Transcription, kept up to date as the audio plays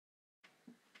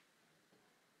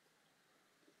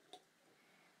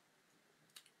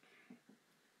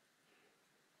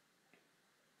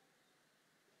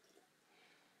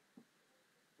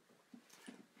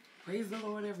Praise the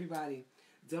Lord, everybody.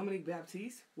 Dominique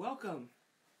Baptiste, welcome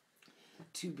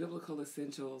to Biblical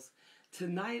Essentials.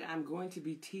 Tonight, I'm going to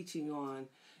be teaching on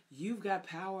you've got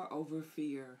power over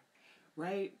fear,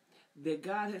 right? That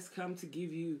God has come to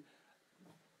give you,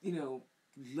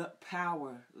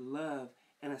 power, love,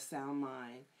 and a sound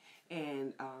mind.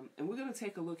 And we're going to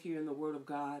take a look here in the Word of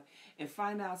God and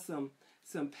find out some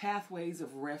pathways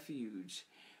of refuge.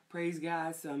 Praise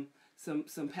God, some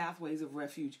pathways of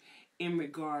refuge in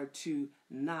regard to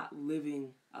not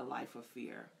living a life of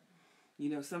fear. You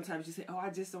know, sometimes you say, "Oh, I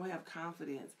just don't have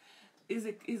confidence." Is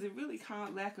it really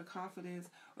lack of confidence,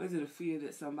 or is it a fear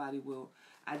that somebody will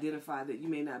identify that you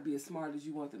may not be as smart as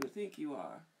you want them to think you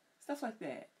are? Stuff like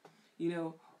that,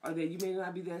 or that you may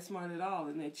not be that smart at all,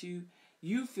 and that you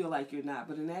feel like you're not,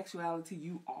 but in actuality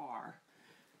you are.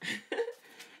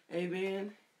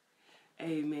 Amen.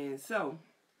 Amen. So,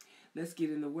 let's get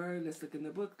in the Word. Let's look in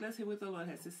the book. Let's hear what the Lord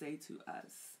has to say to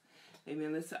us.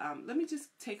 Amen. Let me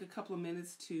just take a couple of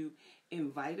minutes to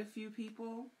invite a few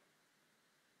people.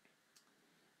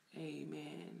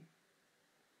 Amen.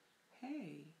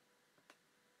 Hey.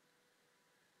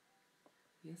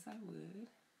 Yes, I would.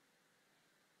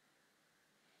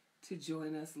 To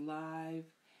join us live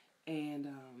and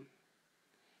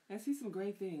see some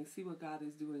great things. See what God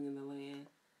is doing in the land.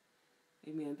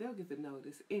 Amen. They'll get the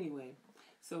notice. Anyway,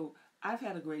 so I've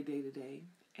had a great day today,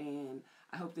 and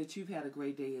I hope that you've had a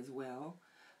great day as well.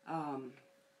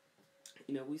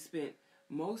 We spent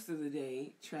most of the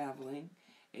day traveling.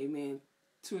 Amen.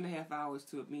 2.5 hours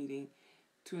to a meeting,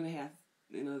 2.5,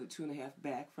 the 2.5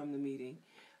 back from the meeting.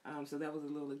 So that was a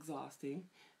little exhausting.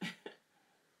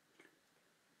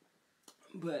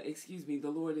 But, the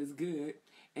Lord is good,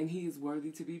 and He is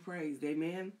worthy to be praised.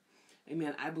 Amen.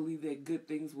 Amen. I believe that good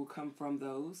things will come from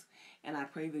those, and I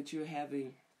pray that you're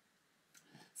having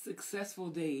successful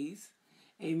days,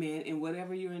 amen, in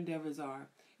whatever your endeavors are.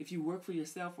 If you work for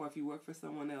yourself or if you work for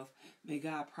someone else, may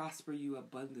God prosper you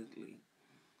abundantly.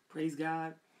 Praise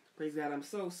God. Praise God. I'm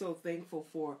so thankful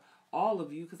for all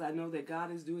of you, because I know that God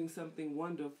is doing something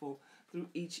wonderful through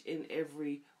each and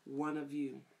every one of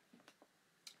you.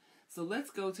 So let's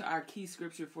go to our key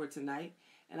scripture for tonight.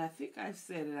 And I think I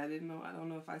said it. I don't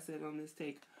know if I said it on this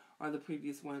take or the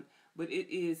previous one. But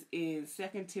it is in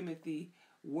 2 Timothy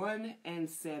 1 and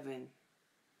 7.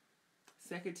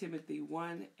 2 Timothy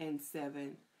 1 and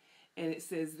 7. And it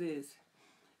says this.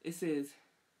 It says,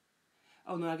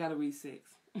 oh no, I got to read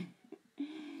 6.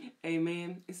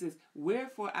 Amen. It says,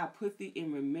 wherefore I put thee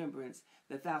in remembrance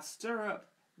that thou stir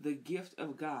up the gift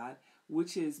of God,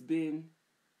 which is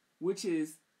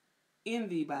in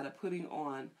thee by the putting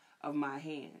on of my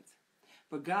hands.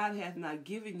 For God hath not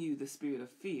given you the spirit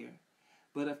of fear,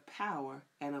 but of power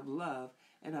and of love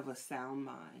and of a sound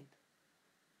mind.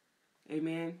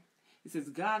 Amen. It says,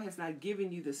 God has not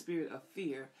given you the spirit of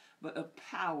fear, but of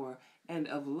power and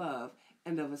of love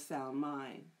and of a sound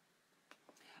mind.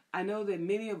 I know that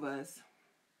many of us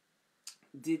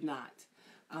did not.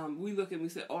 We look and we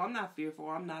say, oh, I'm not fearful,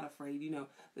 I'm not afraid,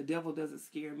 the devil doesn't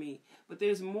scare me. But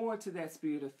there's more to that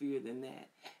spirit of fear than that.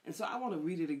 And so I want to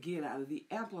read it again out of the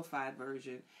Amplified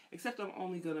Version, except I'm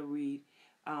only going to read,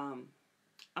 I'm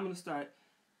going to start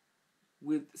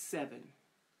with 7.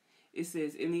 It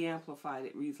says, in the Amplified,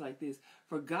 it reads like this: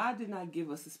 for God did not give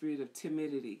us a spirit of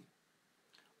timidity,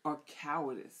 or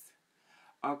cowardice,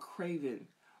 or craven,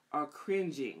 or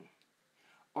cringing,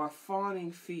 or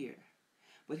fawning fear,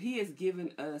 but He has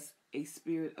given us a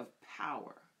spirit of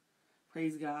power,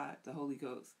 praise God, the Holy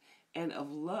Ghost, and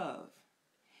of love,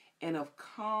 and of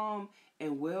calm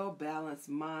and well-balanced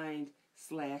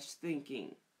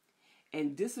mind/thinking,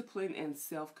 and discipline and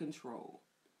self-control.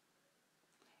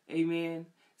 Amen.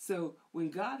 So when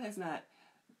God has not,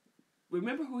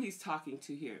 remember who He's talking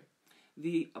to here.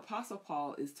 The Apostle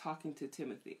Paul is talking to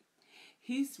Timothy.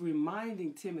 He's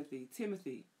reminding Timothy,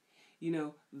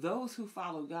 those who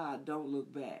follow God don't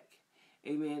look back.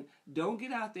 Amen. Don't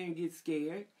get out there and get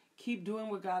scared. Keep doing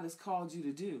what God has called you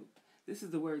to do. This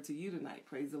is the word to you tonight.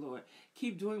 Praise the Lord.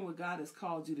 Keep doing what God has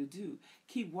called you to do.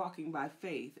 Keep walking by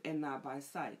faith and not by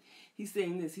sight. He's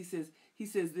saying this. He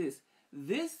says this.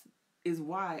 This is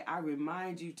why I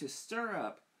remind you to stir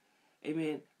up,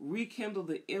 amen, rekindle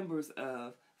the embers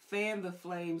of, fan the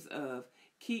flames of,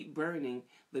 keep burning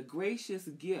the gracious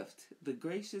gift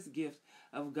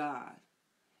of God.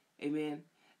 Amen.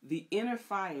 The inner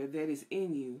fire that is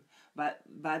in you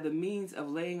by the means of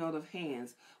laying on of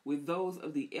hands with those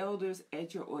of the elders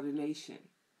at your ordination.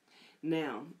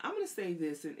 Now, I'm going to say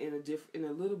this in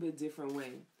a little bit different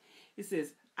way. It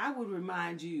says, I would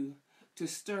remind you to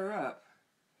stir up,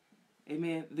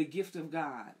 amen, the gift of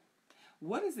God.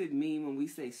 What does it mean when we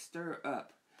say stir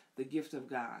up the gift of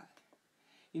God?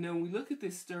 You know, when we look at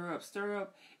this stir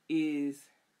up is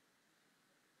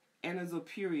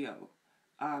anazoperio.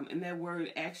 And that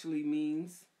word actually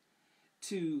means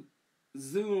to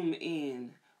zoom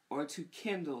in or to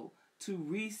kindle, to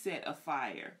reset a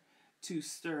fire, to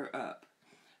stir up.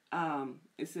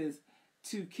 It says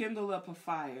to kindle up a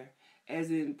fire,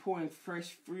 as in pouring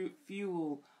fresh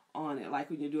fuel on it, like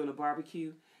when you're doing a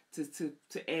barbecue, to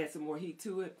add some more heat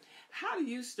to it. How do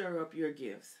you stir up your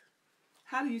gifts?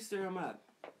 How do you stir them up?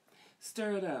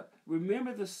 Stir it up.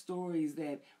 Remember the stories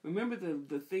remember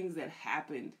the things that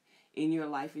happened in your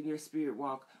life, in your spirit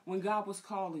walk, when God was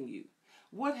calling you.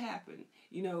 What happened?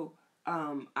 You know,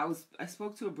 I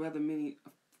spoke to a brother a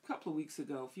few weeks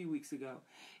ago,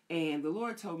 and the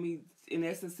Lord told me, in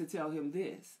essence, to tell him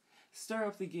this: stir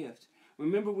up the gift.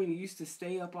 Remember when you used to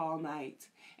stay up all night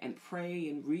and pray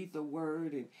and read the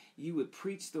word, and you would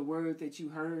preach the word that you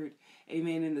heard,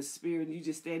 amen, in the spirit, and you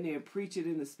just stand there and preach it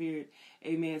in the spirit,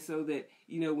 amen, so that,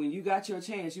 you know, when you got your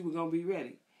chance, you were going to be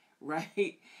ready,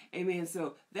 right? Amen.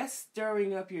 So that's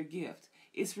stirring up your gift.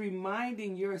 It's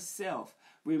reminding yourself,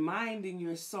 reminding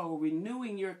your soul,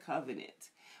 renewing your covenant.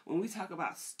 When we talk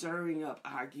about stirring up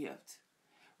our gift,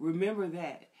 remember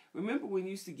that. Remember when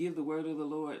you used to give the word of the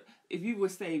Lord. If you were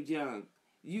saved young,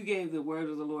 you gave the word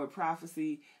of the Lord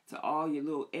prophecy to all your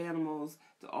little animals,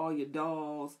 to all your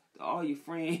dolls, to all your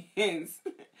friends.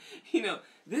 You know,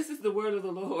 this is the word of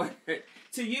the Lord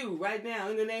to you right now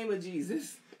in the name of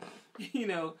Jesus. You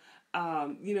know,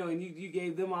 and you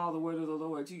gave them all the word of the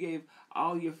Lord. You gave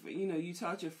all your, you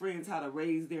taught your friends how to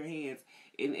raise their hands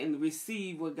and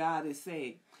receive what God is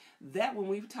saying. That, when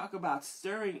we talk about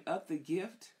stirring up the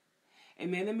gift,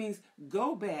 amen, that means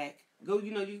go back,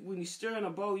 when you stir in a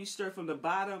bowl, you stir from the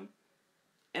bottom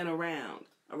and around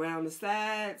the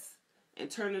sides,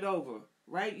 and turn it over,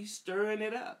 right? You stirring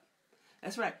it up.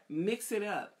 That's right. Mix it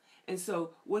up. And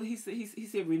so what he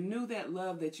said, renew that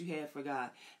love that you had for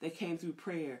God, that came through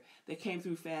prayer, that came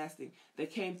through fasting, that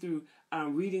came through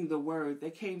reading the word,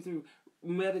 that came through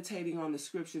meditating on the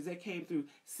scriptures, that came through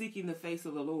seeking the face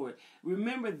of the Lord.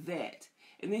 Remember that.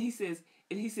 And then he says,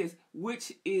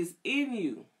 which is in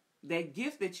you. That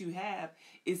gift that you have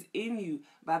is in you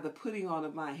by the putting on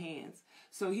of my hands.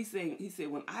 So he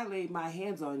said, when I laid my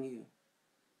hands on you,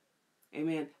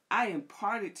 amen, I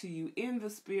imparted to you in the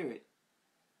spirit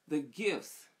the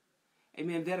gifts,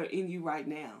 amen, that are in you right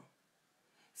now.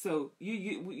 So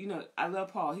I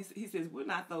love Paul. He says, we're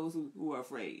not those who are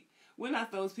afraid. We're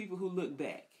not those people who look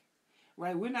back.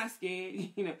 Right? We're not scared.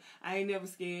 I ain't never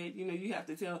scared. You have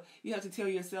to tell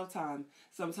yourself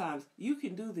sometimes, you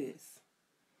can do this.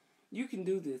 You can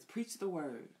do this. Preach the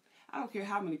word. I don't care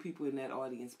how many people in that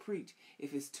audience preach.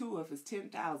 If it's 2 or if it's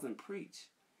 10,000, preach.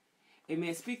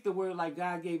 Amen. Speak the word like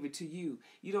God gave it to you.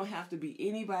 You don't have to be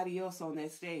anybody else on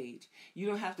that stage. You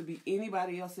don't have to be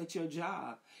anybody else at your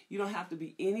job. You don't have to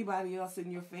be anybody else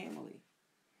in your family.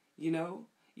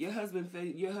 Your husband,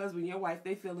 your wife,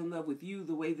 they fell in love with you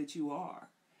the way that you are.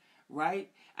 Right?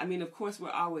 I mean, of course, we're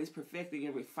always perfecting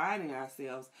and refining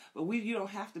ourselves, but you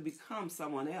don't have to become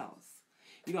someone else.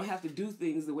 You don't have to do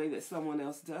things the way that someone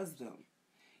else does them.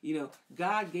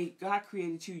 God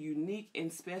created you unique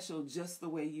and special just the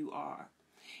way you are.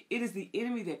 It is the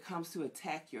enemy that comes to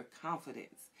attack your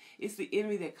confidence. It's the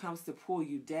enemy that comes to pull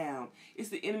you down. It's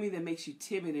the enemy that makes you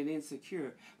timid and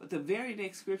insecure. But the very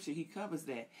next scripture, he covers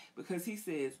that, because he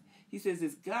says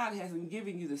God hasn't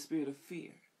given you the spirit of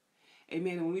fear.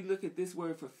 Amen. And when we look at this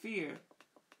word for fear,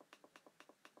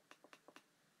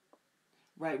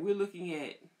 right, we're looking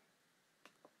at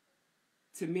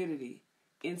timidity,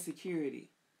 insecurity,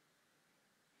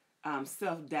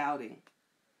 self-doubting.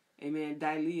 Amen.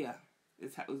 Dilia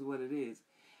is what it is.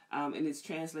 And it's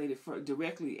translated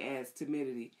directly as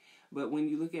timidity. But when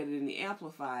you look at it in the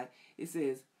Amplified, it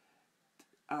says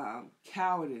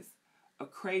cowardice, a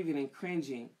craving and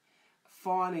cringing,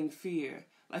 fawning fear.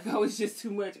 Like, oh, it's just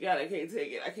too much. God, I can't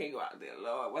take it. I can't go out there.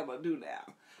 Lord, what am I going to do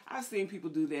now? I've seen people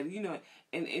do that,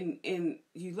 and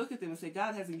you look at them and say,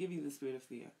 God hasn't given you the spirit of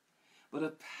fear, but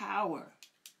of power,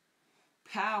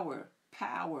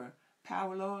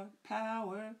 Lord,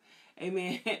 power.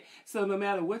 Amen. So no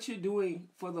matter what you're doing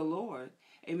for the Lord,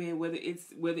 amen, whether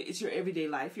it's your everyday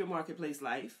life, your marketplace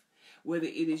life, whether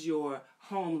it is your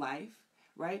home life,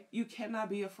 right? You cannot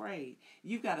be afraid.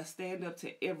 You've got to stand up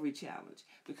to every challenge,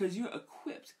 because you're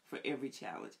equipped for every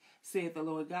challenge. Saith the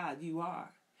Lord God, you are.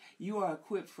 You are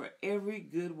equipped for every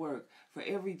good work, for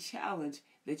every challenge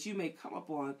that you may come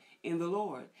upon in the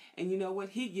Lord. And you know what?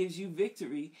 He gives you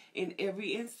victory in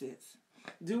every instance.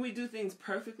 Do we do things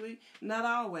perfectly? Not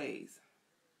always.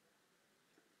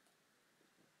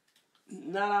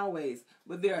 Not always.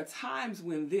 But there are times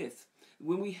when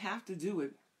we have to do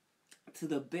it to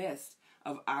the best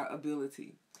of our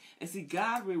ability. And see,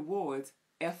 God rewards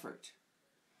effort.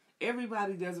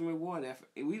 Everybody doesn't reward effort.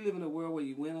 We live in a world where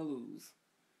you win or lose.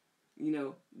 You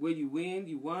know, where you win,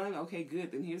 you won, okay,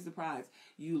 good, then here's the prize.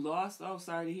 You lost, oh,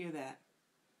 sorry to hear that.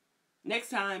 Next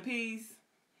time, peace.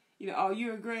 You know, oh,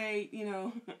 you're great, you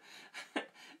know.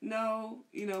 No,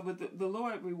 you know, but the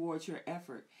Lord rewards your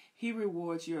effort. He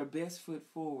rewards your best foot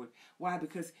forward. Why?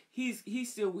 Because he's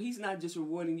not just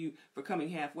rewarding you for coming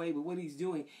halfway, but what he's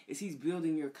doing is he's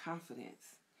building your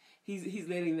confidence. He's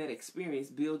letting that experience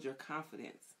build your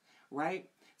confidence, right?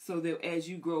 So that as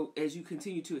you grow, as you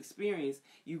continue to experience,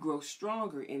 you grow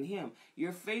stronger in him.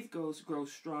 Your faith grows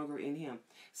stronger in him.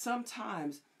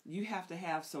 Sometimes you have to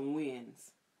have some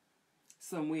wins.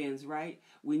 Some wins, right?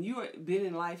 When you've been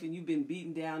in life and you've been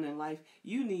beaten down in life,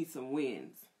 you need some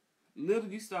wins.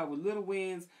 You start with little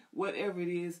wins, whatever it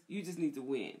is, you just need to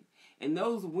win. And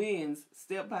those wins,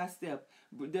 step by step,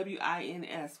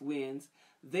 WINS wins,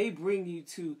 they bring you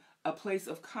to a place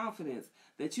of confidence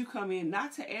that you come in,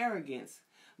 not to arrogance,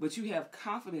 but you have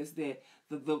confidence that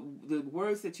the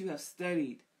words that you have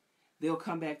studied, they'll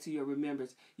come back to your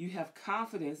remembrance. You have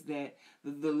confidence that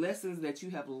the lessons that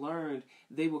you have learned,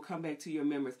 they will come back to your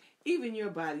remembrance. Even your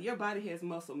body has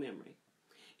muscle memory.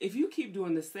 If you keep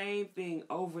doing the same thing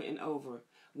over and over,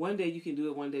 one day you can do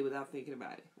it one day without thinking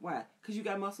about it. Why? Because you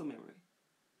got muscle memory.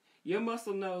 Your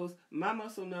muscle knows, my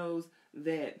muscle knows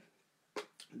that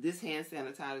this hand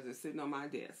sanitizer is sitting on my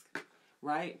desk,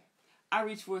 right? I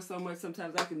reach for it so much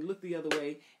sometimes I can look the other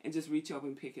way and just reach up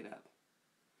and pick it up.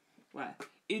 Why?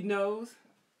 It knows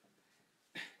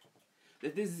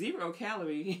that this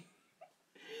 0-calorie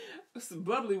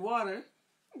bubbly water,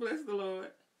 bless the Lord,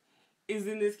 is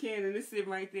in this can and it's sitting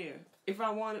right there. If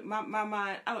I want it, my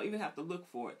mind, I don't even have to look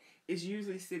for it. It's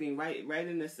usually sitting right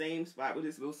in the same spot where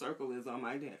this little circle is on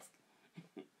my desk.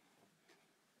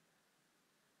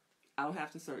 I don't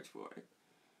have to search for it.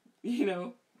 You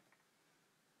know,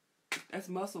 that's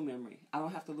muscle memory. I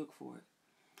don't have to look for it.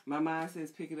 My mind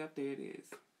says pick it up, there it is.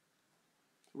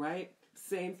 Right?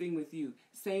 Same thing with you.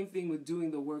 Same thing with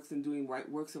doing the works and doing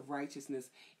works of righteousness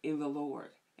in the Lord.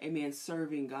 Amen.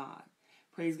 Serving God.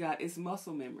 Praise God. It's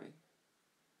muscle memory.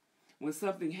 When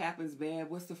something happens bad,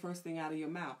 what's the first thing out of your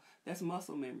mouth? That's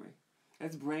muscle memory.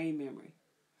 That's brain memory.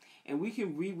 And we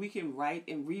can write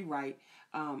and rewrite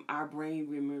our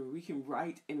brain memory. We can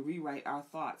write and rewrite our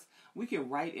thoughts. We can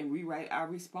write and rewrite our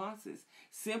responses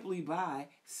simply by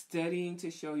studying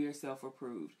to show yourself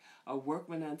approved, a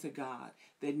workman unto God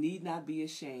that need not be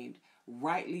ashamed,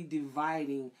 rightly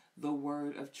dividing the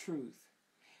word of truth.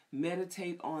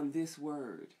 Meditate on this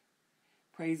word.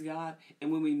 Praise God.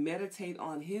 And when we meditate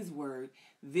on his word,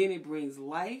 then it brings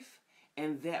life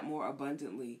and that more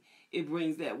abundantly. It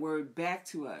brings that word back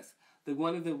to us.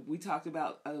 We talked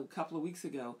about a couple of weeks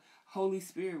ago, Holy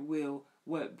Spirit will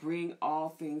bring all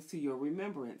things to your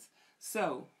remembrance.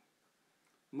 So,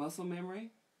 muscle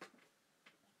memory,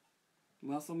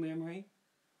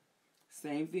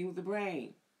 same thing with the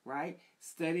brain, right?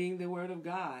 Studying the Word of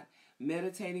God,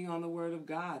 meditating on the Word of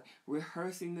God,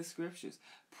 rehearsing the Scriptures,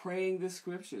 praying the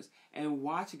Scriptures, and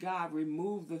watch God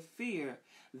remove the fear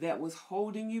that was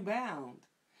holding you bound.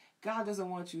 God doesn't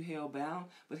want you hell-bound,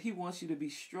 but he wants you to be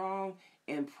strong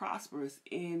and prosperous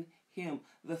in him.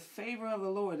 The favor of the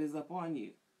Lord is upon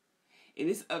you. And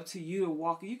it's up to you to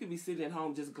walk. You could be sitting at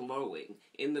home just glowing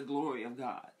in the glory of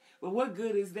God. But what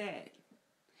good is that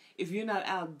if you're not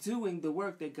out doing the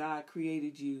work that God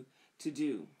created you to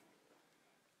do?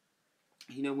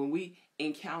 You know, when we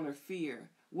encounter fear,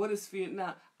 what is fear?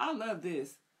 Now, I love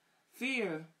this.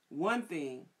 Fear, one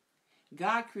thing.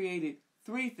 God created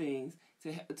 3 things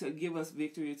to give us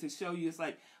victory, to show you it's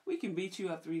like we can beat you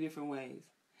up 3 different ways.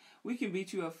 We can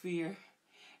beat you up fear.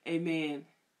 Amen.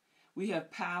 We have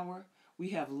power, we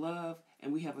have love,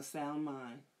 and we have a sound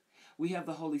mind. We have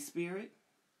the Holy Spirit.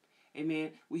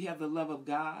 Amen. We have the love of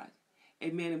God.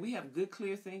 Amen. And we have good,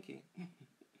 clear thinking.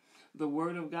 The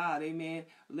Word of God. Amen.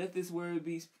 Let this word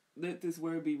be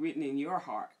written in your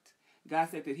heart. God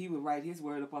said that he would write his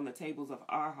word upon the tables of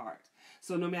our heart.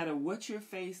 So no matter what you're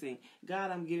facing, God,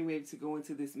 I'm getting ready to go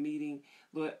into this meeting.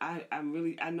 Lord, I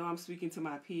know I'm speaking to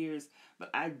my peers,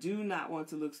 but I do not want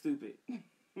to look stupid.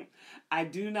 I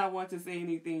do not want to say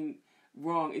anything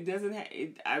wrong.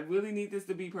 I really need this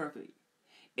to be perfect.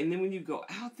 And then when you go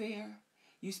out there,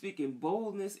 you speak in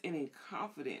boldness and in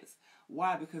confidence.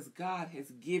 Why? Because God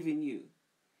has given you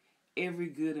every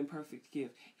good and perfect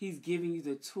gift. He's giving you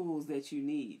the tools that you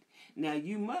need. Now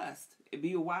you must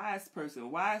be a wise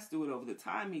person, wise steward over the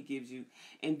time he gives you,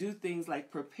 and do things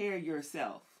like prepare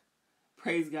yourself.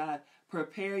 Praise God.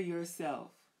 Prepare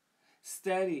yourself.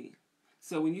 Study.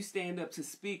 So when you stand up to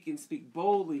speak and speak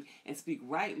boldly and speak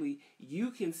rightly, you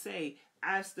can say,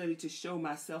 I've studied to show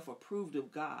myself approved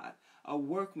of God, a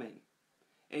workman.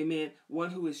 Amen. One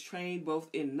who is trained both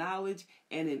in knowledge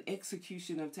and in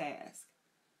execution of tasks.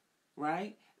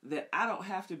 Right? That I don't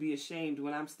have to be ashamed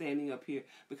when I'm standing up here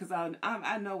because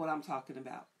I know what I'm talking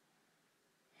about.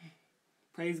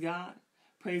 Praise God.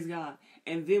 Praise God.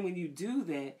 And then when you do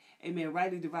that, amen,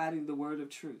 rightly dividing the word of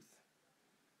truth.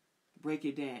 Break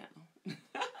it down.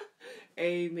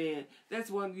 Amen.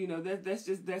 That's one,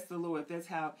 that's the Lord. That's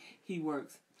how he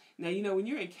works. Now, when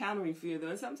you're encountering fear, though,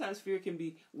 and sometimes fear can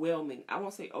be whelming. I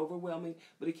won't say overwhelming,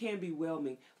 but it can be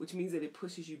whelming, which means that it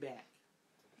pushes you back.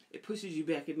 It pushes you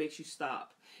back. It makes you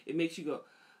stop. It makes you go,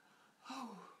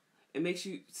 oh. It makes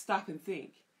you stop and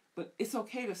think. But it's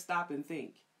okay to stop and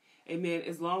think. Amen.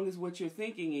 As long as what you're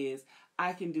thinking is,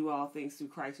 I can do all things through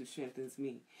Christ who strengthens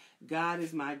me. God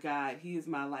is my guide. He is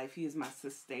my life. He is my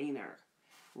sustainer.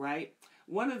 Right?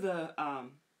 One of the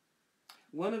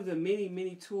many,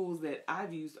 many tools that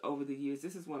I've used over the years,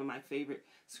 this is one of my favorite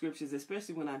scriptures,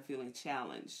 especially when I'm feeling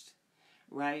challenged.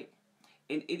 Right?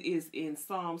 And it is in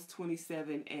Psalms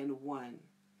 27:1.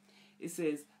 It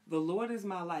says, the Lord is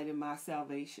my light and my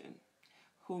salvation.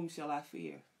 Whom shall I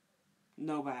fear?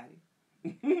 Nobody.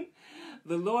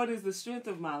 The Lord is the strength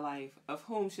of my life. Of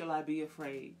whom shall I be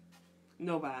afraid?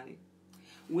 Nobody.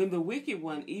 When the wicked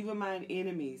one, even mine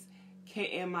enemies,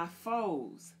 and my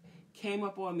foes, came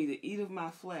up on me to eat of my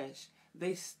flesh,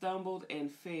 they stumbled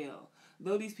and fell.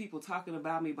 Though these people talking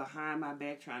about me behind my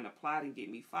back, trying to plot and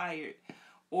get me fired,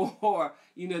 or,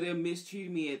 they're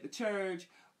mistreating me at the church,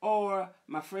 or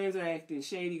my friends are acting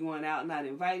shady, going out and not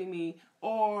inviting me,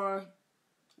 or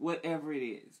whatever it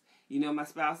is. My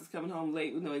spouse is coming home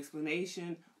late with no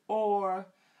explanation, or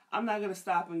I'm not going to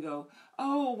stop and go,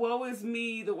 oh, woe is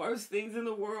me. The worst things in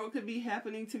the world could be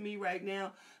happening to me right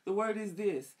now. The word is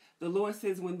this. The Lord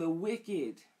says, when the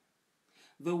wicked,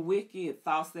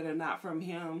 thoughts that are not from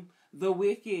him, the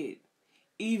wicked,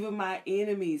 even my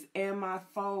enemies and my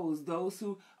foes, those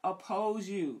who oppose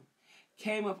you,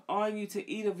 came up on you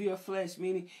to eat of your flesh,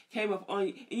 meaning came up on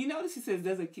you. And you notice he says,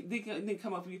 didn't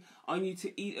come up on you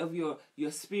to eat of your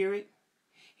spirit.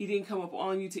 He didn't come up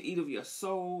on you to eat of your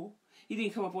soul. He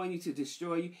didn't come up on you to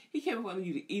destroy you. He came up on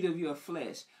you to eat of your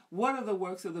flesh. What are the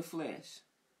works of the flesh?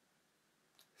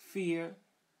 Fear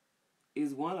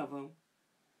is one of them.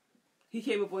 He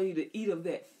came up on you to eat of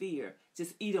that fear.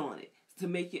 Just eat on it to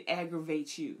make it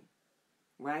aggravate you.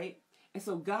 Right? And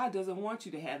so God doesn't want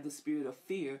you to have the spirit of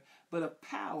fear, but of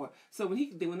power. So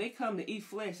when they come to eat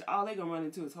flesh, all they're going to run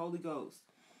into is Holy Ghost.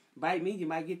 Bite me, you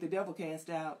might get the devil cast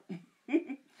out.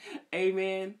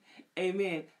 Amen.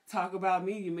 Amen. Talk about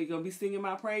me, you're going to be singing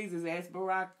my praises. Ask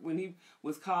Barak when he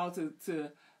was called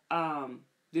to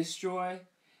destroy,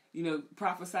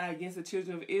 prophesy against the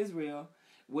children of Israel.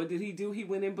 What did he do? He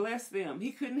went and blessed them.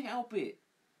 He couldn't help it.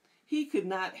 He could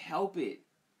not help it.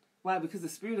 Why? Because the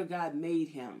Spirit of God made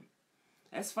him.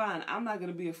 That's fine. I'm not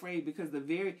going to be afraid because the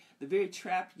very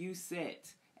trap you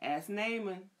set, ask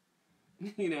Naaman,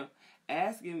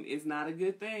 ask him, is not a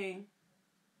good thing.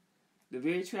 The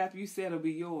very trap you set will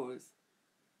be yours.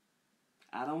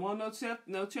 I don't want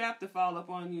no trap to fall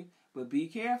upon you, but be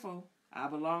careful. I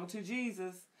belong to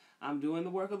Jesus. I'm doing the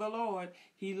work of the Lord.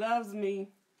 He loves me.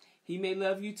 He may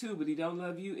love you too, but he don't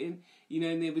love you.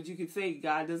 But you could say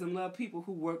God doesn't love people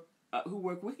who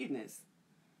work wickedness.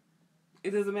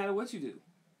 It doesn't matter what you do.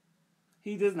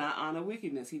 He does not honor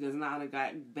wickedness. He does not honor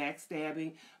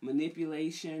backstabbing,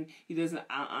 manipulation. He doesn't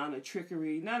honor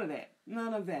trickery. None of that.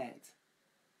 None of that.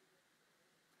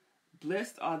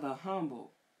 Blessed are the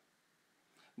humble.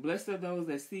 Blessed are those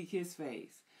that seek his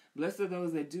face. Blessed are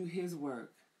those that do his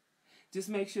work. Just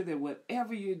make sure that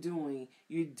whatever you're doing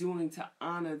to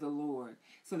honor the Lord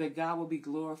so that God will be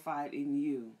glorified in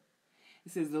you.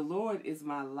 It says, the Lord is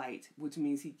my light, which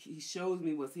means he shows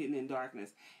me what's hidden in darkness,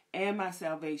 and my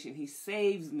salvation. He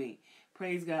saves me.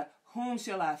 Praise God. Whom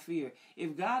shall I fear?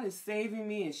 If God is saving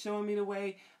me and showing me the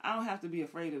way, I don't have to be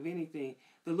afraid of anything.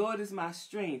 The Lord is my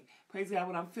strength. Praise God.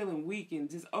 When I'm feeling weak and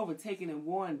just overtaken and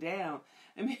worn down,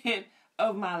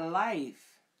 of my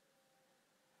life,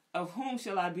 of whom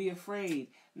shall I be afraid?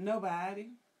 Nobody.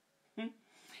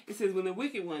 It says, when the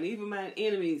wicked one, even my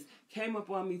enemies, came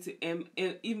up on me and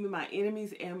even my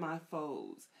enemies and my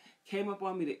foes, came up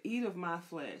on me to eat of my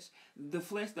flesh.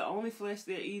 The only flesh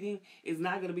they're eating is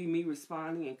not going to be me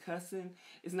responding and cussing.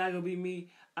 It's not going to be me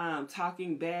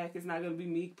talking back. It's not going to be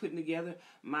me putting together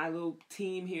my little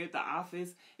team here at the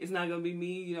office. It's not going to be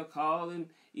me, calling,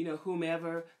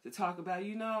 whomever to talk about.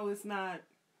 It's not.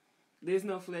 There's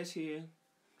no flesh here.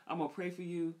 I'm going to pray for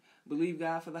you. believe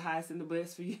God for the highest and the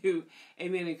best for you.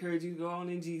 Amen. Encourage you to go on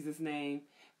in Jesus' name.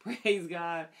 Praise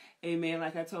God. Amen.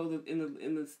 Like I told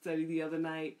in the study the other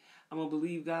night, I'm going to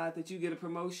believe God that you get a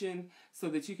promotion so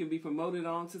that you can be promoted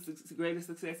on to greater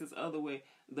successes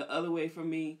the other way from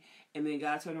me. And then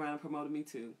God turned around and promoted me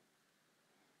too.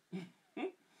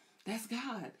 That's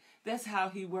God. That's how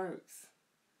he works.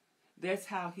 That's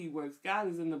how he works. God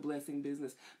is in the blessing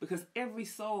business because every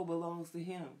soul belongs to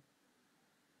him.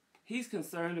 He's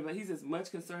as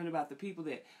much concerned about the people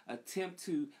that attempt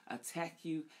to attack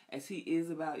you as he is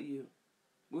about you.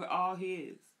 We're all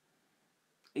his.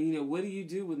 And what do you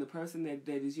do when the person that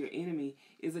is your enemy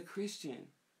is a Christian?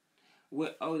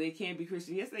 They can't be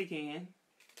Christian. Yes, they can.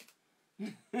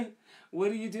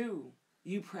 What do?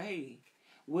 You pray.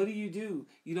 What do? You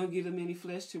don't give them any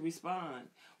flesh to respond.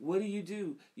 What do?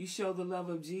 You show the love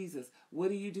of Jesus.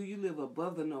 What do? You live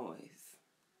above the noise.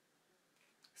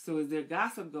 So as their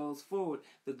gossip goes forward,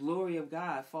 the glory of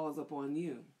God falls upon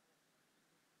you.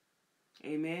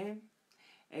 Amen?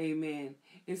 Amen.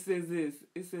 It says this.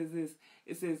 It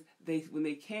says when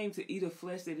they came to eat of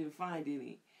flesh, they didn't find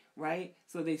any. Right?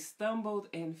 So they stumbled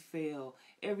and fell.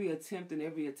 Every attempt and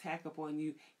every attack upon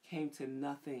you came to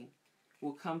nothing.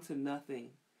 Will come to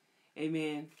nothing.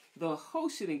 Amen. The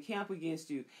host should encamp against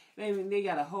you. They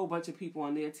got a whole bunch of people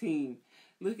on their team.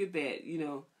 Look at that.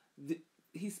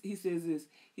 He says this.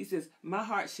 He says, my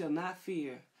heart shall not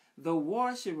fear. The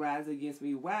war should rise against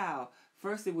me. Wow.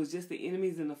 First it was just the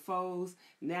enemies and the foes.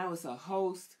 Now it's a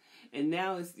host. And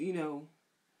now it's,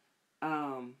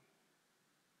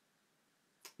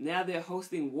 now they're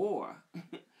hosting war.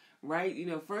 Right?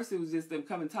 First it was just them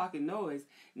coming talking noise.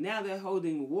 Now they're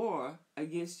holding war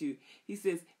against you. He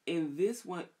says, in this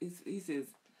one, he says,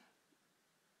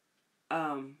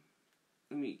 let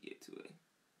me get to it.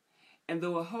 And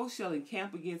though a host shall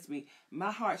encamp against me,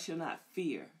 my heart shall not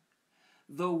fear.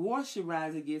 Though war shall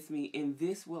rise against me, in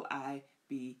this will I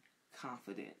be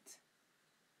confident.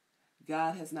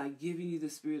 God has not given you the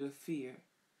spirit of fear,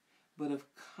 but of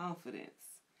confidence.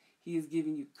 He is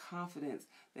giving you confidence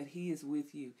that he is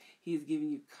with you. He is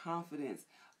giving you confidence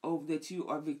that you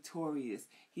are victorious.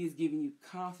 He is giving you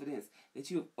confidence that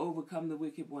you have overcome the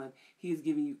wicked one. He is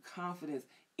giving you confidence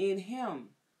in him.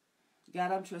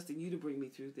 God, I'm trusting you to bring me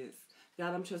through this.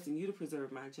 God, I'm trusting you to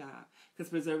preserve my job. Because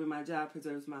preserving my job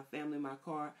preserves my family, my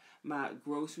car, my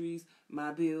groceries,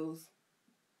 my bills.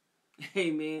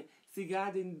 Amen. See,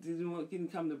 God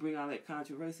didn't come to bring all that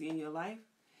controversy in your life.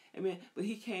 Amen. But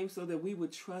he came so that we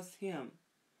would trust him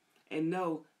and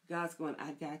know God's going,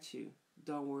 I got you.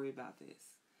 Don't worry about this.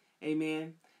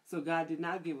 Amen. So God did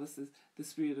not give us the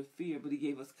spirit of fear, but he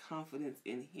gave us confidence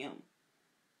in him,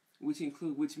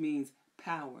 which means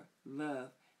power, love,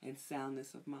 and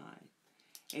soundness of mind.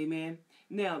 Amen.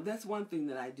 Now, that's one thing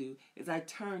that I do is I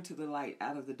turn to the light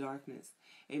out of the darkness.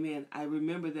 Amen. I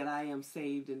remember that I am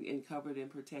saved and covered and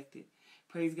protected.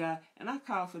 Praise God. And I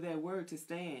call for that word to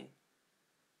stand.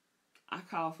 I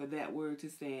call for that word to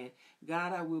stand.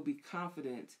 God, I will be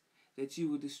confident that you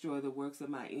will destroy the works of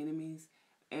my enemies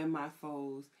and my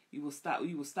foes. You will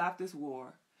stop this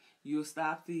war. You will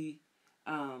stop the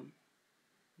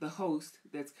host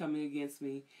that's coming against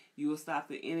me. You will stop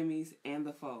the enemies and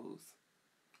the foes.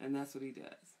 And that's what he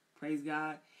does. Praise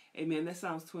God. Amen. That's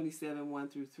Psalms 27, 1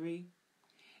 through 3.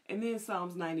 And then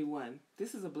Psalms 91.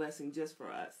 This is a blessing just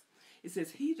for us. It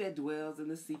says, he that dwells in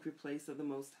the secret place of the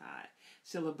Most High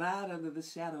shall abide under the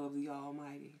shadow of the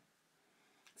Almighty.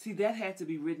 See, that had to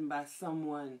be written by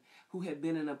someone who had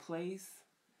been in a place,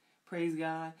 praise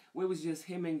God, where it was just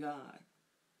him and God.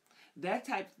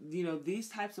 These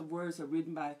types of words are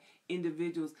written by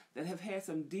individuals that have had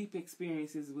some deep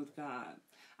experiences with God.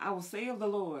 I will say of the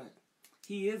Lord,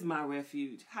 he is my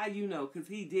refuge. How you know? Because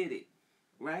he did it,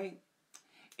 right?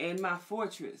 And my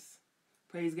fortress.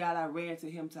 Praise God, I ran to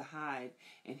him to hide,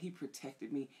 and he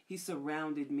protected me. He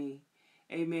surrounded me.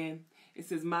 Amen. It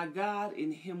says, my God,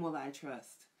 in him will I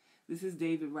trust. This is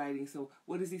David writing. So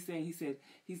what is he saying? He said,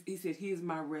 he is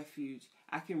my refuge.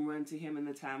 I can run to him in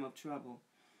the time of trouble.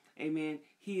 Amen.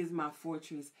 He is my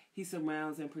fortress. He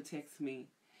surrounds and protects me.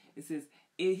 It says,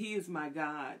 he is my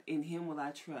God. In him will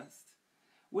I trust.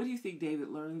 Where do you think David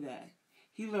learned that?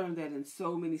 He learned that in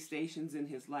so many stations in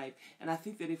his life. And I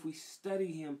think that if we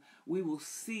study him, we will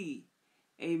see,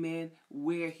 amen,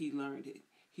 where he learned it.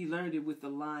 He learned it with the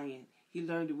lion. He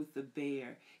learned it with the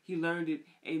bear. He learned it,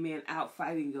 amen, out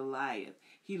fighting Goliath.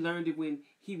 He learned it when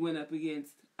he went up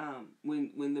against,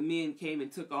 when the men came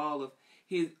and took all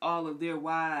of their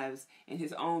wives, and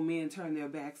his own men turned their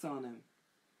backs on him.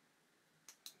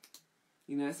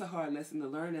 It's a hard lesson to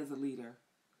learn as a leader.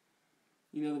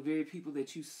 The very people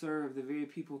that you serve, the very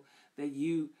people that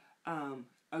you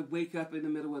wake up in the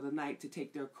middle of the night to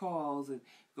take their calls and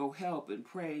go help and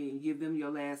pray and give them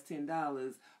your last $10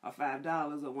 or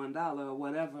 $5 or $1 or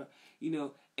whatever,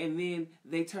 and then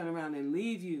they turn around and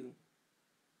leave you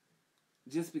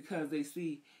just because they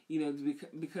see,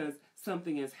 because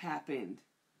something has happened.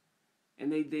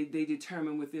 And they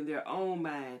determine within their own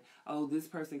mind, oh, this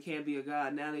person can't be of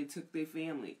God. Now they took their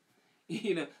family.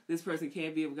 This person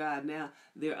can't be of God. Now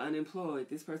they're unemployed.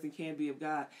 This person can't be of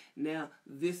God. Now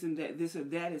this and that, this or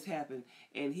that has happened.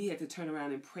 And he had to turn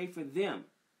around and pray for them.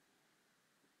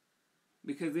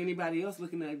 Because anybody else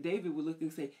looking at David would look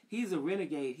and say, he's a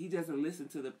renegade. He doesn't listen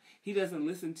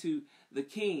to the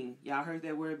king. Y'all heard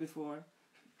that word before?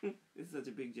 It's such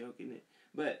a big joke, isn't it?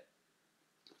 But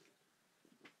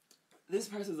this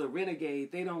person's a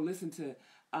renegade. They don't listen to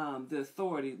the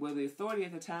authority. Well, the authority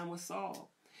at the time was Saul.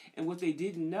 And what they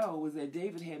didn't know was that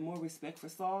David had more respect for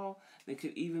Saul than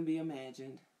could even be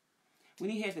imagined. When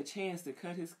he had the chance to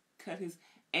cut his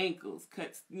ankles,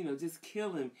 just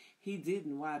kill him, he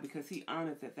didn't. Why? Because he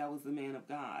honored that was the man of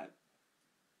God.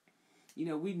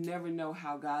 We never know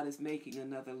how God is making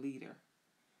another leader.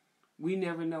 We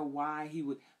never know why he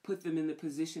would put them in the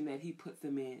position that he put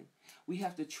them in. We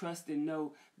have to trust and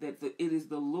know that it is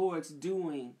the Lord's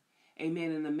doing,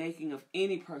 amen, in the making of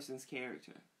any person's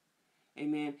character.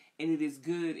 Amen. And it is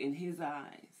good in his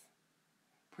eyes.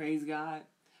 Praise God.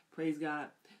 Praise God.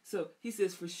 So he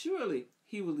says, for surely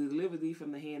he will deliver thee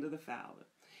from the hand of the fowler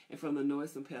and from the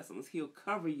noisome pestilence. He'll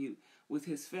cover you with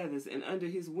his feathers, and under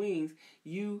his wings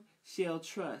you shall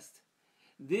trust.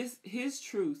 His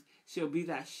truth shall be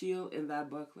thy shield and thy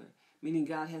buckler. Meaning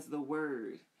God has the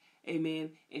word.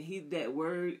 Amen. And that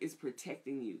word is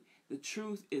protecting you. The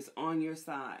truth is on your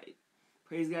side.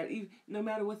 Praise God. No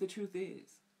matter what the truth is.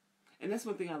 And that's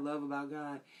one thing I love about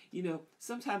God.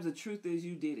 Sometimes the truth is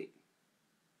you did it.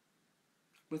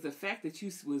 But the fact that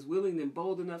you was willing and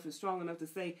bold enough and strong enough to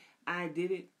say, I did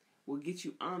it, will get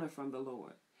you honor from the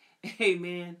Lord.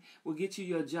 Amen. Will get you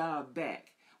your job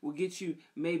back. Will get you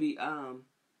maybe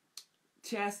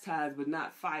chastised but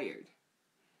not fired.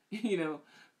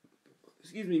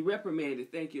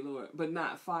 Reprimanded, thank you, Lord, but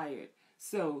not fired.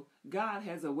 So God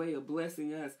has a way of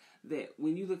blessing us that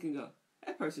when you look and go,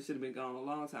 that person should have been gone a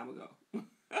long time ago.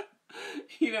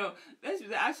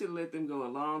 I should have let them go a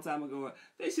long time ago.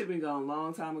 They should have been gone a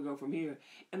long time ago from here.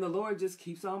 And the Lord just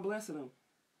keeps on blessing them.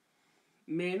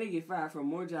 Man, they get fired from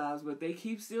more jobs, but they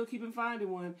still keep finding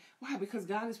one. Why? Because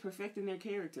God is perfecting their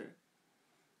character.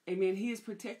 Amen. He is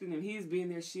protecting them. He is being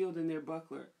their shield and their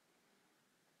buckler.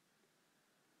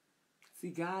 See,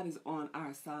 God is on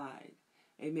our side.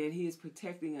 Amen. He is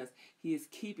protecting us. He is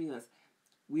keeping us.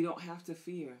 We don't have to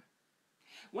fear.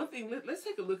 One thing, let's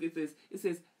take a look at this. It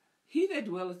says, he that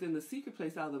dwelleth in the secret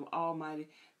place of the Almighty,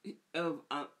 of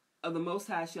the Most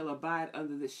High shall abide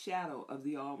under the shadow of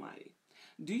the Almighty.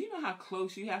 Do you know how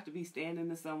close you have to be standing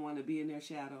to someone to be in their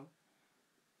shadow?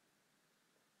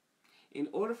 In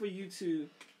order for you to,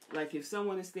 like if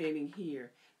someone is standing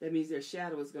here, that means their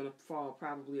shadow is going to fall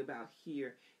probably about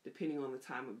here, depending on the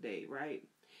time of day, right?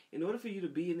 In order for you to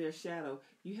be in their shadow,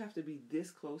 you have to be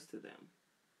this close to them.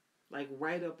 Like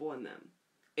right up on them.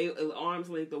 An arm's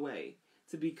length away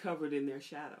to be covered in their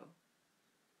shadow.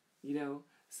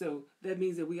 So that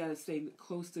means that we got to stay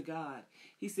close to God.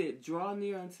 He said, draw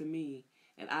near unto me,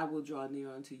 and I will draw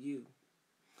near unto you.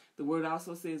 The word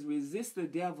also says, resist the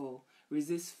devil,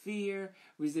 resist fear,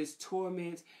 resist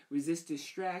torment, resist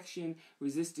distraction,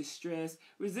 resist distress,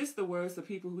 resist the words of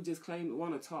people who just claim to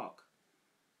want to talk.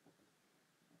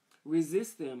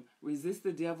 Resist them, resist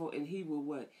the devil, and he will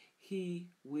what? He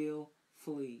will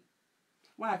flee.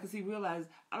 Why? Because he realized,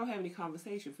 I don't have any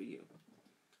conversation for you.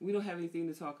 We don't have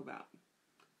anything to talk about.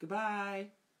 Goodbye.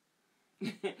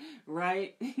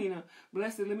 Right?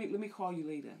 Blessed, let me call you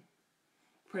later.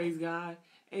 Praise God.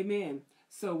 Amen.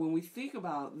 So when we think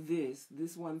about this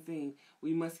one thing,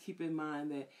 we must keep in mind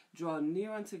that draw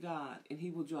near unto God, and he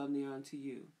will draw near unto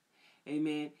you.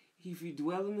 Amen. If you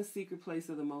dwell in the secret place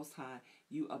of the Most High,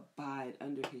 you abide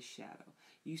under his shadow.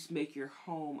 You make your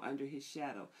home under his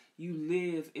shadow. You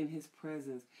live in his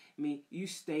presence. You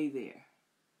stay there.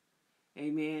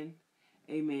 Amen.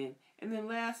 Amen. And then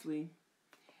lastly,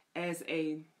 as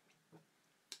a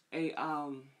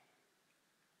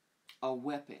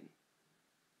weapon,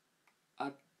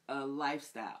 a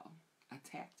lifestyle, a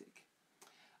tactic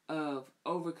of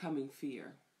overcoming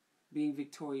fear, being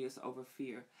victorious over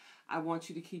fear, I want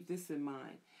you to keep this in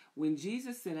mind. When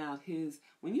Jesus sent out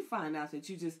when you find out that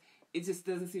it just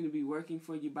doesn't seem to be working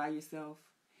for you by yourself,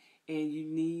 and you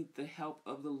need the help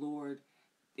of the Lord,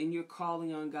 and you're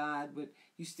calling on God, but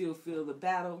you still feel the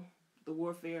battle, the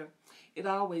warfare, it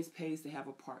always pays to have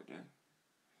a partner.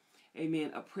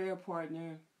 Amen. A prayer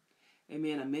partner.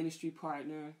 Amen. A ministry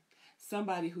partner.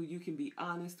 Somebody who you can be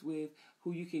honest with,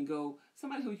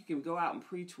 somebody who you can go out and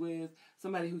preach with,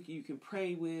 somebody who you can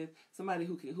pray with, somebody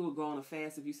who will go on a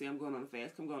fast. If you say, I'm going on a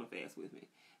fast, come go on a fast with me.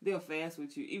 They'll fast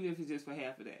with you, even if it's just for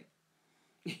half a day.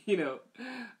 You know,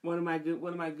 one of my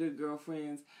good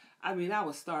girlfriends, I mean, I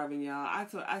was starving, y'all.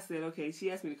 I said, okay, she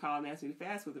asked me to call and asked me to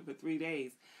fast with her for 3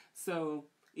 days. So,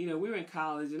 you know, we were in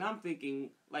college, and I'm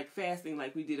thinking, like, fasting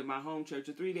like we did at my home church.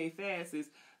 A 3-day fast is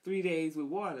 3 days with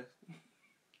water.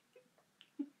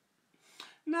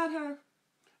 Not her.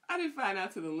 I didn't find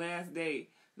out till the last day.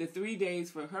 The 3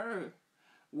 days for her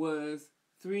was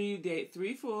 3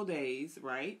 full days,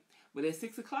 right? But at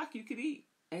 6 o'clock you could eat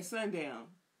at sundown.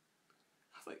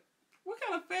 I was like, what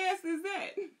kind of fast is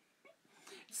that?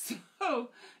 So,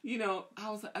 you know,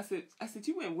 I said,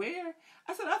 you went where?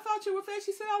 I said, I thought you were fast.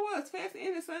 She said, I was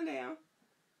fasting at sundown.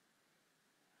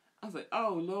 I was like,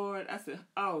 oh Lord. I said,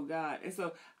 oh God. And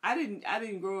so I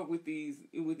didn't grow up with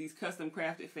these custom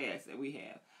crafted fasts that we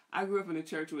have. I grew up in a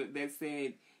church that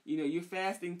said, you know, you're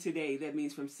fasting today. That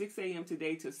means from 6 a.m.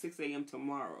 today to 6 a.m.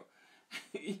 tomorrow.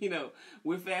 You know,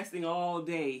 we're fasting all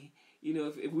day. You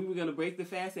know, if we were going to break the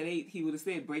fast at 8, he would have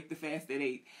said, break the fast at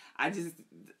 8. I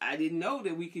didn't know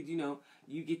that we could, you know,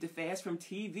 you get to fast from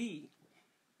TV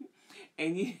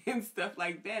and stuff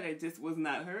like that. It just was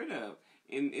not heard of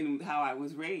in how I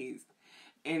was raised.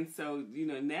 And so, you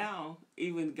know, now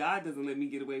even God doesn't let me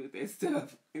get away with that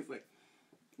stuff. It's like,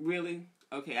 really?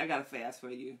 Okay, I got to fast for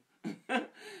you.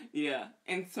 Yeah.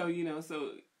 And so, you know,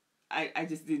 I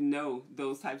just didn't know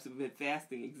those types of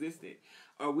fasting existed.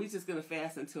 Or we just going to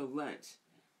fast until lunch.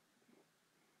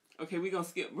 Okay, we're going to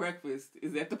skip breakfast.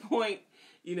 Is that the point?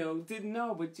 You know, didn't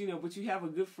know, but you have a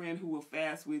good friend who will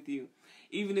fast with you.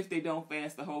 Even if they don't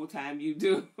fast the whole time you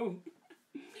do.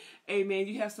 Amen.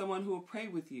 You have someone who will pray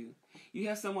with you. You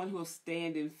have someone who will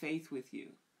stand in faith with you.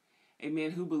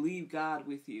 Amen. Who believe God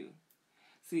with you.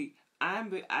 See, I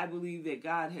believe that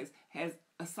God has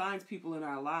assigned people in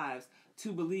our lives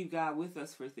to believe God with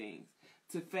us for things,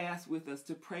 to fast with us,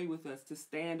 to pray with us, to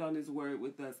stand on his word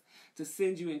with us, to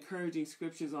send you encouraging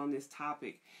scriptures on this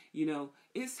topic. You know,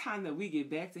 it's time that we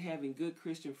get back to having good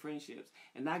Christian friendships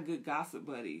and not good gossip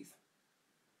buddies.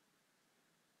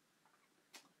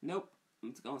 Nope, I'm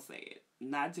just going to say it.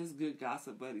 Not just good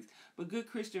gossip buddies, but good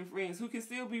Christian friends who can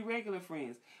still be regular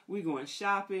friends. We're going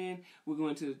shopping. We're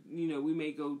going to, you know, we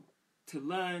may go to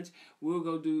lunch. We'll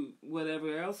go do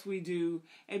whatever else we do.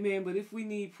 Amen. But if we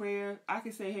need prayer, I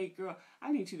can say, hey, girl,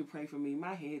 I need you to pray for me.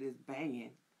 My head is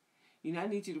banging. You know, I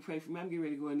need you to pray for me. I'm getting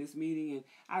ready to go in this meeting, and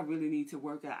I really need to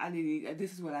work out.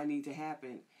 This is what I need to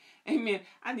happen. Amen.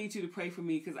 I need you to pray for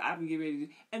me because I'm getting ready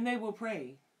to. And they will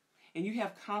pray. And you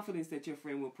have confidence that your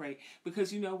friend will pray.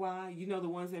 Because you know why? You know the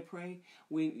ones that pray?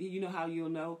 You know how you'll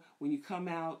know? When you come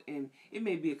out, and it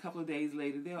may be a couple of days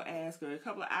later, they'll ask, or a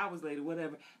couple of hours later,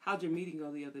 whatever, how'd your meeting go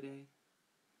the other day?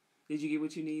 Did you get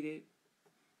what you needed?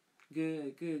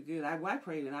 Good, good, good. I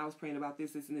prayed, and I was praying about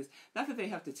this, and this. Not that they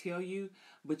have to tell you,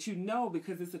 but you know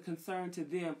because it's a concern to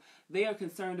them. They are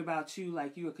concerned about you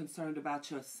like you are concerned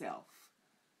about yourself.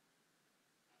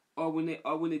 Or when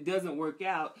it doesn't work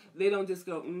out, they don't just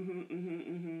go,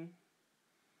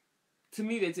 To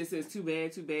me, that just says, too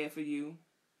bad for you.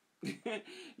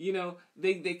 You know,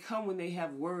 they come when they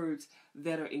have words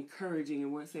that are encouraging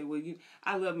and say, well,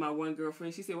 I love my one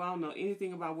girlfriend. She said, well, I don't know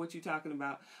anything about what you're talking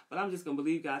about, but I'm just going to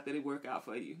believe God that it work out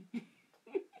for you.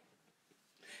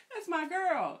 That's my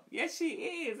girl. Yes, she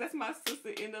is. That's my sister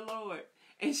in the Lord.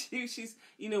 And she's,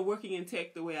 you know, working in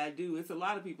tech the way I do. It's a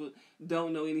lot of people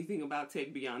don't know anything about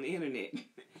tech beyond the internet,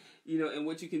 you know, and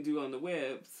what you can do on the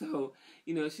web. So,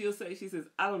 you know, she says,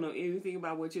 I don't know anything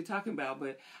about what you're talking about,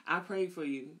 but I pray for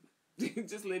you.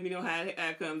 Just let me know how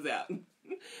it comes out.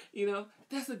 You know,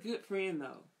 that's a good friend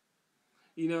though.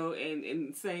 You know,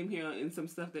 and same here in some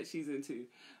stuff that she's into.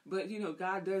 But, you know,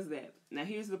 God does that. Now,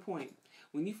 here's the point.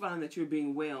 When you find that you're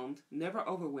being whelmed, never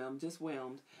overwhelmed, just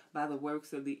whelmed by the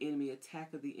works of the enemy,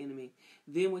 attack of the enemy,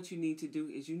 then what you need to do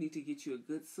is you need to get you a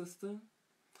good sister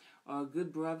or a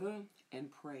good brother and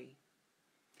pray.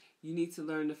 You need to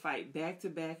learn to fight back to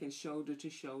back and shoulder to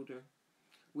shoulder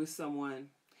with someone.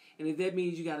 And if that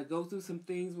means you got to go through some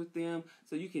things with them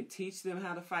so you can teach them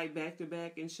how to fight back to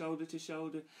back and shoulder to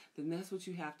shoulder, then that's what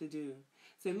you have to do.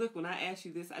 Say, look, when I ask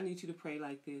you this, I need you to pray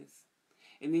like this.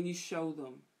 And then you show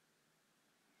them.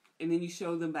 And then you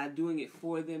show them by doing it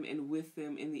for them and with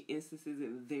them in the instances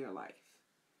in their life.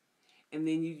 And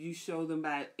then you show them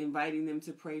by inviting them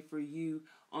to pray for you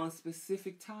on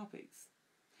specific topics.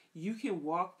 You can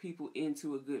walk people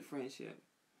into a good friendship.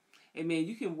 Amen.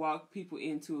 You can walk people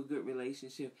into a good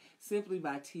relationship simply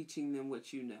by teaching them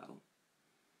what you know.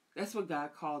 That's what God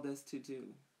called us to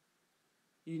do.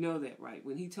 You know that, right?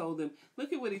 When he told them,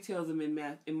 look at what he tells them in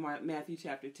Matthew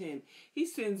chapter 10. He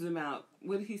sends them out.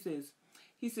 What he says?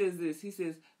 He says this. He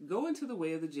says, go into the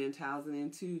way of the Gentiles and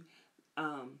into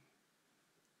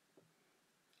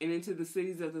the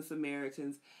cities of the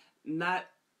Samaritans.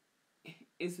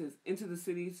 It says, into the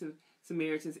cities of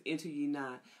Samaritans enter ye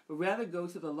not, but rather go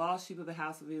to the lost sheep of the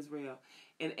house of Israel.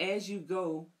 And as you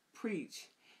go, preach,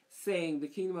 saying, the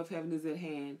kingdom of heaven is at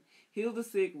hand. Heal the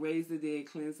sick, raise the dead,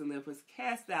 cleanse the lepers,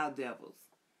 cast out devils.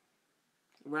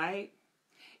 Right?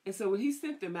 And so when he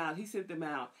sent them out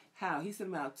how? He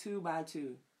sent them out 2 by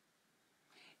 2.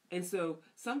 And so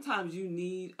sometimes you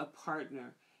need a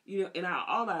partner. You know, in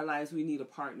all our lives we need a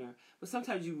partner. But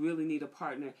sometimes you really need a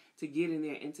partner to get in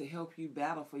there and to help you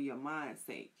battle for your mind's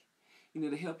sake. You know,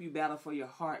 to help you battle for your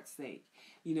heart's sake.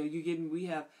 You know, we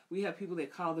have people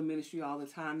that call the ministry all the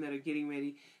time that are getting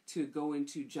ready to go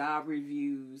into job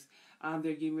reviews.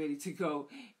 They're getting ready to go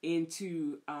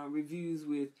into reviews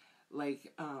with,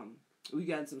 like, we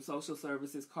got some social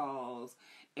services calls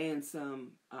and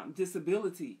some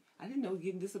disability. I didn't know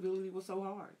getting disability was so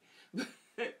hard.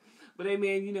 But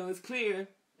amen, you know, it's clear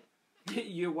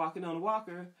you're walking on a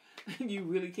walker. You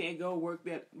really can't go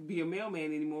be a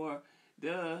mailman anymore.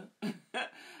 Duh.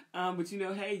 But you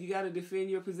know, hey, you got to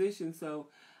defend your position. So,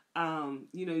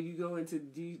 you know,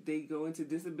 they go into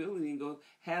disability and go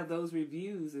have those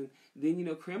reviews, and then, you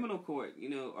know, criminal court, you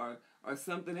know, or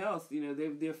something else, you know,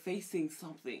 they're facing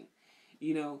something,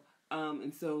 you know,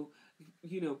 and so,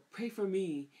 you know, pray for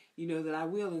me, you know, that I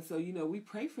will. And so, you know, we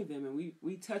pray for them and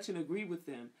we touch and agree with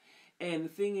them. And the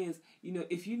thing is, you know,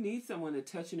 if you need someone to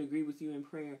touch and agree with you in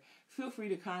prayer, feel free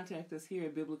to contact us here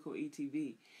at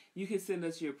BiblicalETV. You can send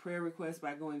us your prayer request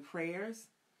by going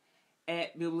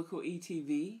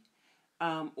prayers@BiblicalETV,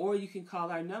 or you can call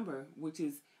our number, which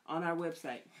is on our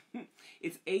website.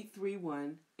 It's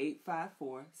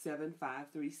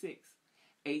 831-854-7536.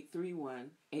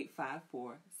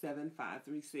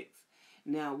 831-854-7536.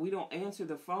 Now, we don't answer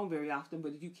the phone very often,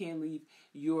 but you can leave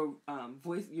your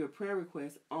your prayer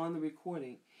request on the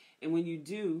recording. And when you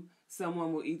do,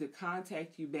 someone will either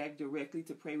contact you back directly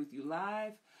to pray with you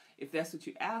live, if that's what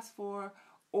you asked for,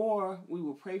 or we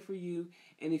will pray for you.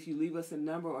 And if you leave us a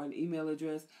number or an email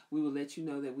address, we will let you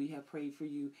know that we have prayed for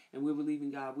you and we're believing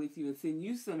God with you and send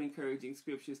you some encouraging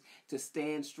scriptures to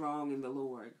stand strong in the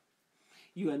Lord.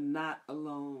 You are not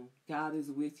alone. God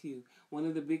is with you. One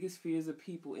of the biggest fears of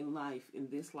people in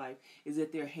this life, is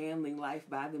that they're handling life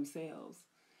by themselves.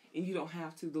 And you don't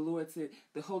have to. The Lord said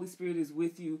the Holy Spirit is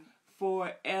with you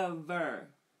forever.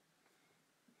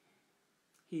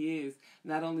 He is.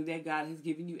 Not only that, God has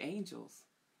given you angels.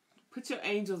 Put your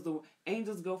angels,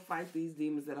 angels go fight these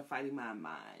demons that are fighting my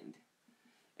mind.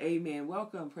 Amen.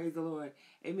 Welcome. Praise the Lord.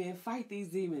 Amen. Fight these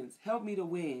demons. Help me to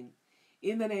win.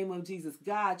 In the name of Jesus,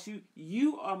 God,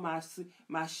 you are my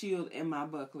shield and my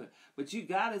buckler. But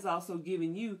God is also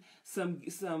giving you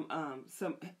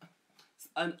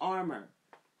an armor.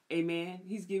 Amen.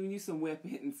 He's giving you some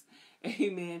weapons.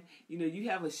 Amen. You know, you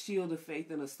have a shield of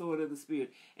faith and a sword of the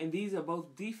Spirit. And these are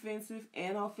both defensive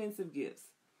and offensive gifts.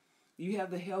 You have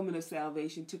the helmet of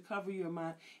salvation to cover your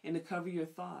mind and to cover your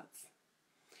thoughts.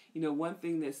 You know, one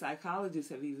thing that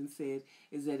psychologists have even said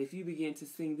is that if you begin to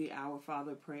sing the Our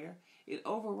Father prayer, it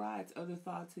overrides other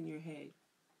thoughts in your head.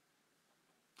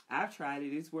 I've tried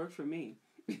it. It's worked for me.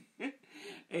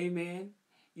 Amen.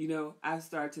 You know, I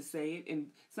start to say it,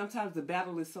 and sometimes the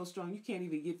battle is so strong you can't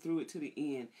even get through it to the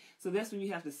end. So that's when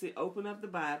you have to open up the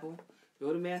Bible,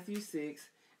 go to Matthew 6,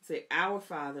 say, Our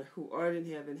Father, who art in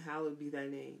heaven, hallowed be thy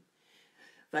name.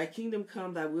 Thy kingdom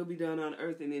come, thy will be done on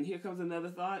earth. And then here comes another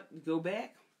thought. Go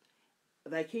back.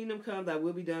 Thy kingdom come, thy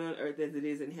will be done on earth as it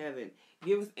is in heaven.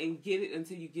 Give us and get it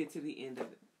until you get to the end of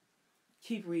it.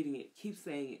 Keep reading it. Keep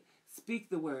saying it. Speak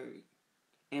the word.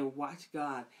 And watch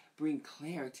God bring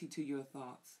clarity to your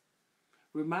thoughts.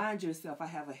 Remind yourself, I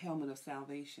have a helmet of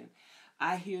salvation.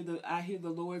 I hear the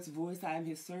Lord's voice. I am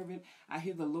his servant. I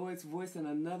hear the Lord's voice, and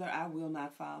another I will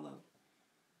not follow.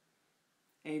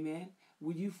 Amen.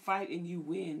 When you fight and you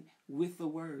win with the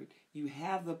word, you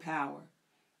have the power.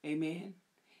 Amen.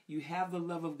 You have the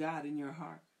love of God in your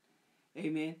heart.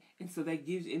 Amen. And so then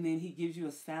he gives you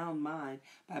a sound mind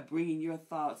by bringing your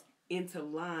thoughts into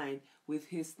line with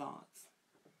his thoughts.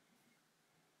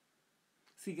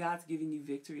 See, God's giving you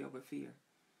victory over fear.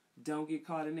 Don't get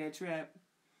caught in that trap.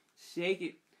 Shake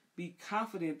it. Be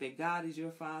confident that God is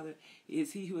your Father. It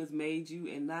is he who has made you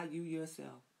and not you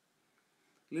yourself.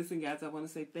 Listen, guys, I want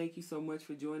to say thank you so much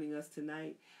for joining us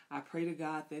tonight. I pray to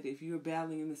God that if you're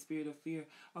battling in the spirit of fear,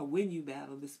 or when you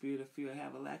battle the spirit of fear,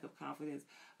 have a lack of confidence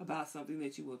about something,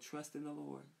 that you will trust in the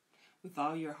Lord with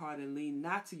all your heart and lean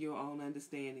not to your own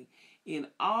understanding. In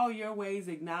all your ways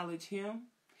acknowledge Him,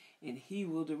 and He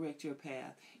will direct your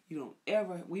path. We don't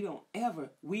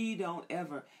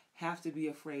ever have to be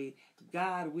afraid.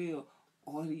 God will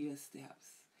order your steps.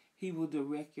 He will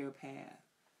direct your path.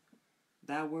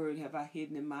 Thy word have I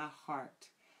hidden in my heart,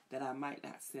 that I might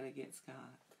not sin against God.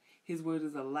 His word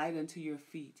is a light unto your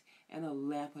feet and a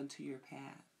lamp unto your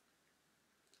path.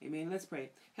 Amen. Let's pray.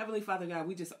 Heavenly Father God,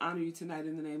 we just honor you tonight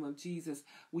in the name of Jesus.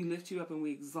 We lift you up and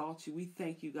we exalt you. We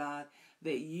thank you, God,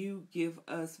 that you give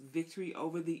us victory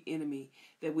over the enemy.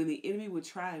 That when the enemy would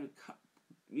try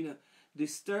and,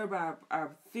 disturb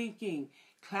our thinking,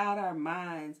 cloud our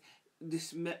minds,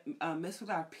 mess with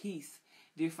our peace,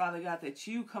 dear Father God, that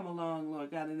you come along,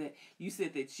 Lord God, and that you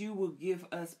said that you will give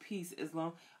us peace as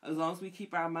long as we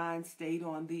keep our minds stayed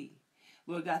on thee.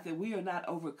 Lord God, that we are not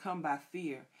overcome by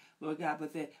fear, Lord God,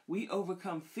 but that we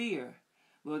overcome fear,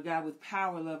 Lord God, with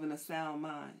power, love, and a sound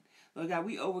mind. Lord God,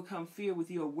 we overcome fear with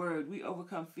your word. We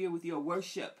overcome fear with your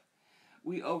worship.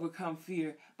 We overcome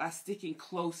fear by sticking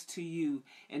close to you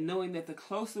and knowing that the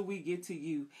closer we get to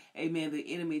you, amen,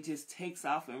 the enemy just takes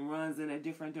off and runs in a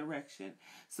different direction.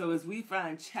 So as we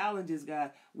find challenges,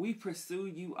 God, we pursue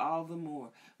you all the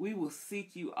more. We will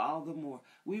seek you all the more.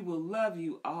 We will love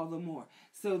you all the more.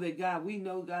 So that, God, we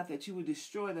know, God, that you will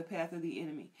destroy the path of the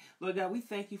enemy. Lord God, we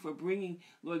thank you for bringing,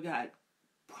 Lord God,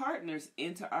 partners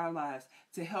into our lives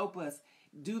to help us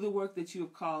do the work that you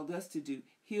have called us to do,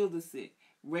 heal the sick,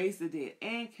 raise the dead,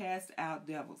 and cast out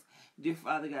devils, dear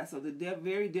Father God. So the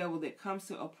very devil that comes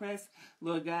to oppress,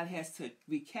 Lord God, has to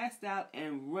be cast out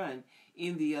and run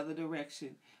in the other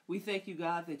direction. We thank you,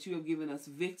 God, that you have given us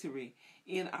victory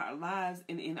in our lives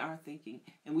and in our thinking.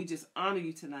 And we just honor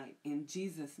you tonight in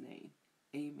Jesus' name.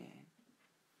 Amen.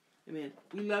 Amen.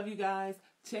 We love you guys.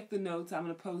 Check the notes. I'm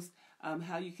going to post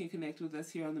how you can connect with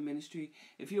us here on the ministry.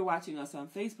 If you're watching us on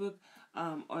Facebook,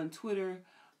 on Twitter,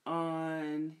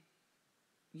 on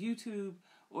YouTube,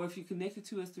 or if you're connected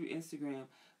to us through Instagram,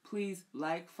 please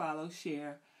like, follow,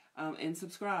 share, and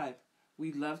subscribe.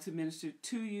 We love to minister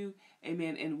to you,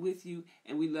 amen, and with you,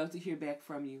 and we love to hear back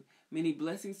from you. Many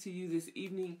blessings to you this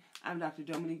evening. I'm Dr.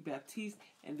 Dominique Baptiste,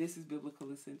 and this is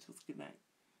Biblical Essentials. Good night.